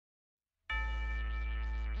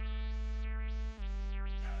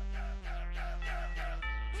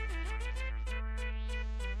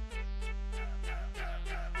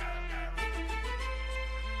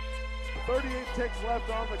38 ticks left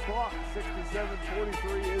on the clock.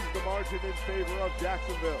 67-43 is the margin in favor of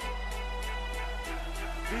Jacksonville.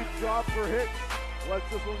 Deep drop for Hicks. Lets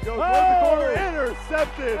this one go towards the corner.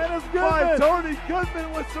 Intercepted by Tony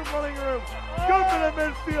Goodman with some running room. Goodman at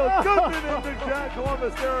midfield. Goodman into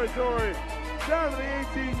Columbus territory. Down to the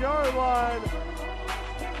 18-yard line.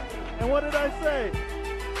 And what did I say?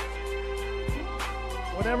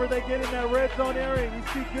 Whenever they get in that red zone area and you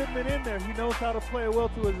see Goodman in there, he knows how to play it well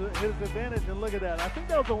to his advantage. And look at that. I think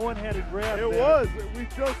that was a one-handed grab. It was. We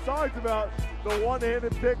just talked about the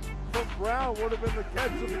one-handed pick from Brown would have been the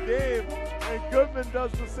catch of the game, and Goodman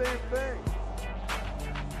does the same thing.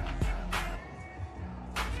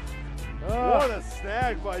 What a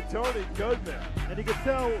snag by Tony Goodman. And you can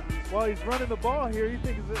tell while he's running the ball here, you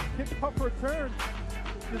think it's a kick off return,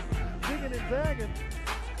 just zigging and zagging,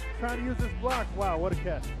 trying to use this block. Wow, what a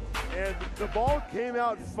catch. And the ball came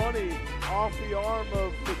out funny off the arm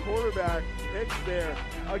of the quarterback, Hicks there.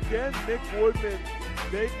 Again, Nick Woodman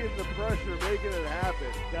making the pressure, making it happen.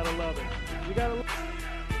 Gotta love it. You gotta love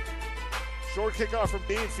it. Short kickoff from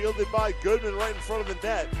Dean, fielded by Goodman right in front of the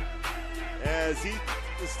net. As he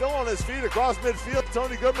is still on his feet across midfield,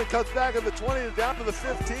 Tony Goodman cuts back at the 20 and down to the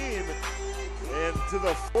 15. And to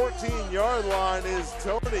the 14-yard line is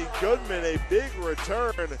Tony Goodman, a big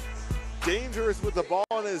return. Dangerous with the ball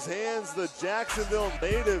in his hands, the Jacksonville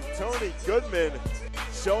native Tony Goodman,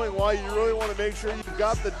 showing why you really want to make sure you've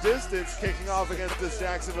got the distance kicking off against this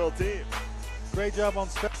Jacksonville team. Great job on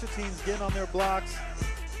special teams, getting on their blocks,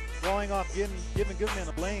 walling off, giving Goodman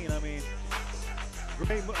a lane. I mean,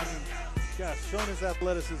 great. Gosh, showing his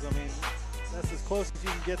athleticism. I mean, that's as close as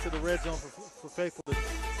you can get to the red zone for Faithful to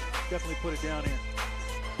definitely put it down here.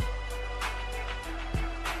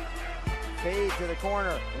 Fade to the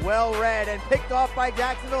corner, well read and picked off by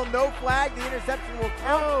Jacksonville. No flag, the interception will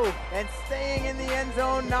count. And staying in the end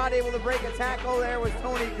zone, not able to break a tackle there was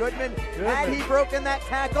Tony Goodman. Had he broken that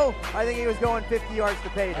tackle, I think he was going 50 yards to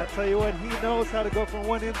pay. I'll tell you what, he knows how to go from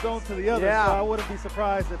one end zone to the other. Yeah. So I wouldn't be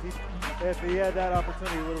surprised if he had that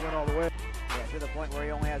opportunity, he would have went all the way. Yeah, to the point where he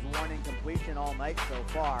only has one incompletion all night so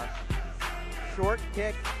far. Short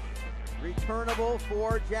kick, returnable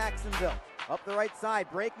for Jacksonville. Up the right side,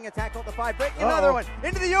 breaking a tackle at the 5, breaking another one,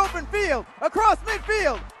 into the open field, across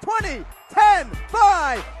midfield, 20, 10,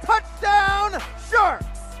 5, touchdown, Sharks!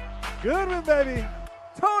 Goodman, baby.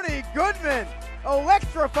 Tony Goodman,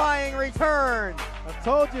 electrifying return. I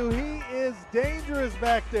told you, he is dangerous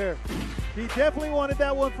back there. He definitely wanted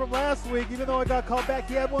that one from last week, even though it got called back.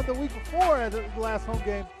 He had one the week before at the last home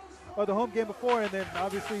game, or the home game before, and then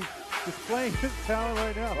obviously displaying his talent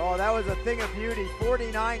right now. Oh, that was a thing of beauty.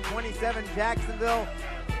 49-27 Jacksonville.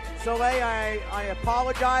 Soleil, I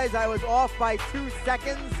apologize. I was off by 2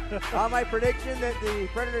 seconds on my prediction that the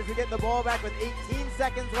Predators would get the ball back with 18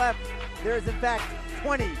 seconds left. There is, in fact,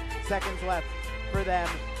 20 seconds left for them.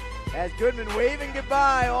 As Goodman waving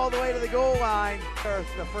goodbye all the way to the goal line.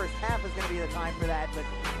 The first half is going to be the time for that, but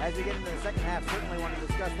as we get into the second half, certainly want to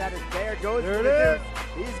discuss that. As there goes for the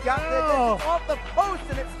deuce. He's got this off the post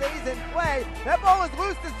and it stays in play. That ball is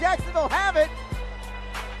loose. Does Jacksonville have it?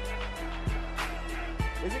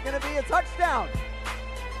 Is it going to be a touchdown?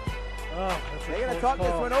 Oh, they're going to talk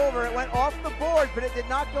this one over. It went off the board, but it did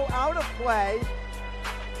not go out of play.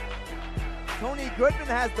 Tony Goodman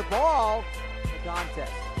has the ball. The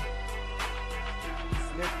contest.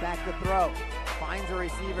 Smith back to throw. Finds a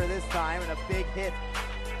receiver this time, and a big hit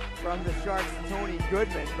from the Sharks, Tony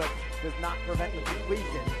Goodman, but does not prevent the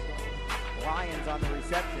completion. Lions on the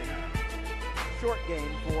reception. Short gain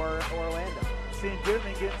for Orlando. Seeing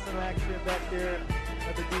Goodman getting some action back there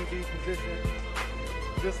at the DB position.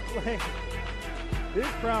 Displaying his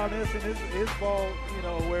prowess and his ball,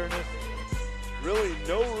 awareness. Really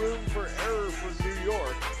no room for error for New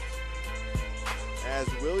York, as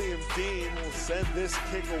William Dean will send this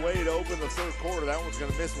kick away to open the third quarter. That one's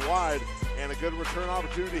going to miss wide, and a good return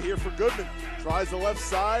opportunity here for Goodman. Tries the left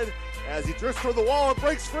side as he drifts toward the wall and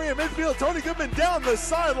breaks free in midfield. Tony Goodman down the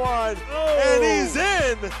sideline, and he's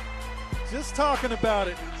in. Just talking about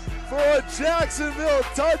it. For a Jacksonville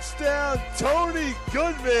touchdown, Tony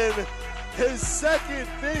Goodman, his second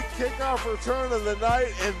big kickoff return of the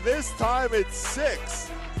night, and this time it's 6.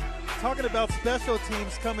 Talking about special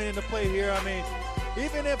teams coming into play here, I mean,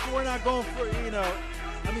 even if we're not going for,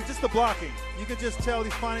 just the blocking. You can just tell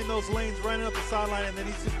he's finding those lanes, running up the sideline, and then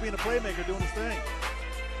he's just being a playmaker, doing his thing.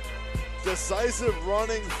 Decisive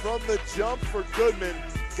running from the jump for Goodman.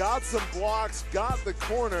 Got some blocks, got the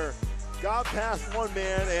corner, got past one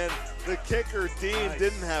man, and the kicker, Dean,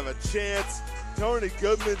 didn't have a chance. Tony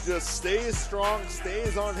Goodman just stays strong,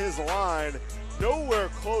 stays on his line, nowhere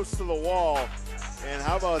close to the wall. And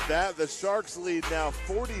how about that? The Sharks lead now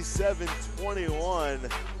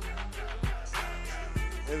 47-21.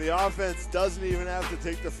 And the offense doesn't even have to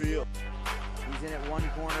take the field. He's in at one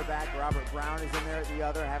cornerback. Robert Brown is in there at the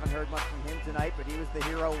other. Haven't heard much from him tonight, but he was the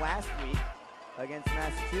hero last week against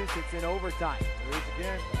Massachusetts in overtime. There he is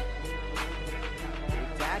again.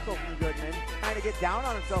 Big tackle from Goodman. Trying to get down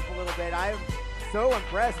on himself a little bit. I am so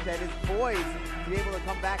impressed at his poise to be able to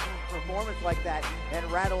come back from a performance like that and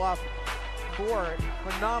rattle off 4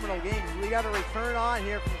 phenomenal games. We got a return on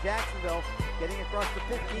here from Jacksonville. Getting across the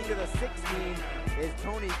 15 to the 16 is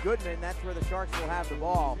Tony Goodman. That's where the Sharks will have the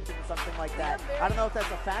ball. Something like that. I don't know if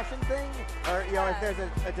that's a fashion thing or, you know, if there's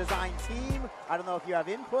a design team. I don't know if you have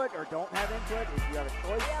input or don't have input, if you have a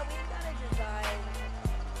choice. Yeah, we've got a design.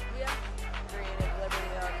 We have creative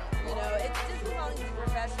liberty on, you know, it's just as long as it's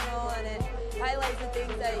professional and it highlights the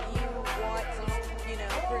things that you want to, you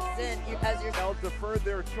know, present as your. They'll defer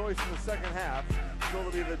their choice in the second half. So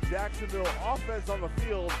it'll be the Jacksonville offense on the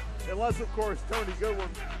field, unless, of course, Tony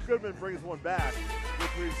Goodman brings one back,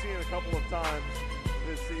 which we've seen a couple of times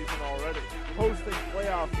this season already. Hosting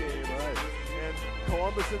playoff game, right? And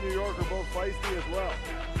Columbus and New York are both feisty as well.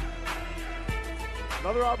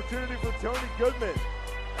 Another opportunity for Tony Goodman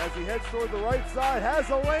as he heads toward the right side, has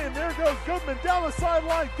a lane. There goes Goodman down the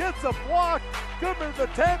sideline, gets a block. Goodman the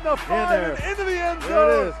 10, the 5, and into the end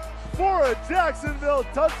zone for a Jacksonville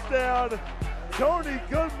touchdown. Tony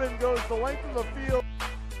Goodman goes the length of the field.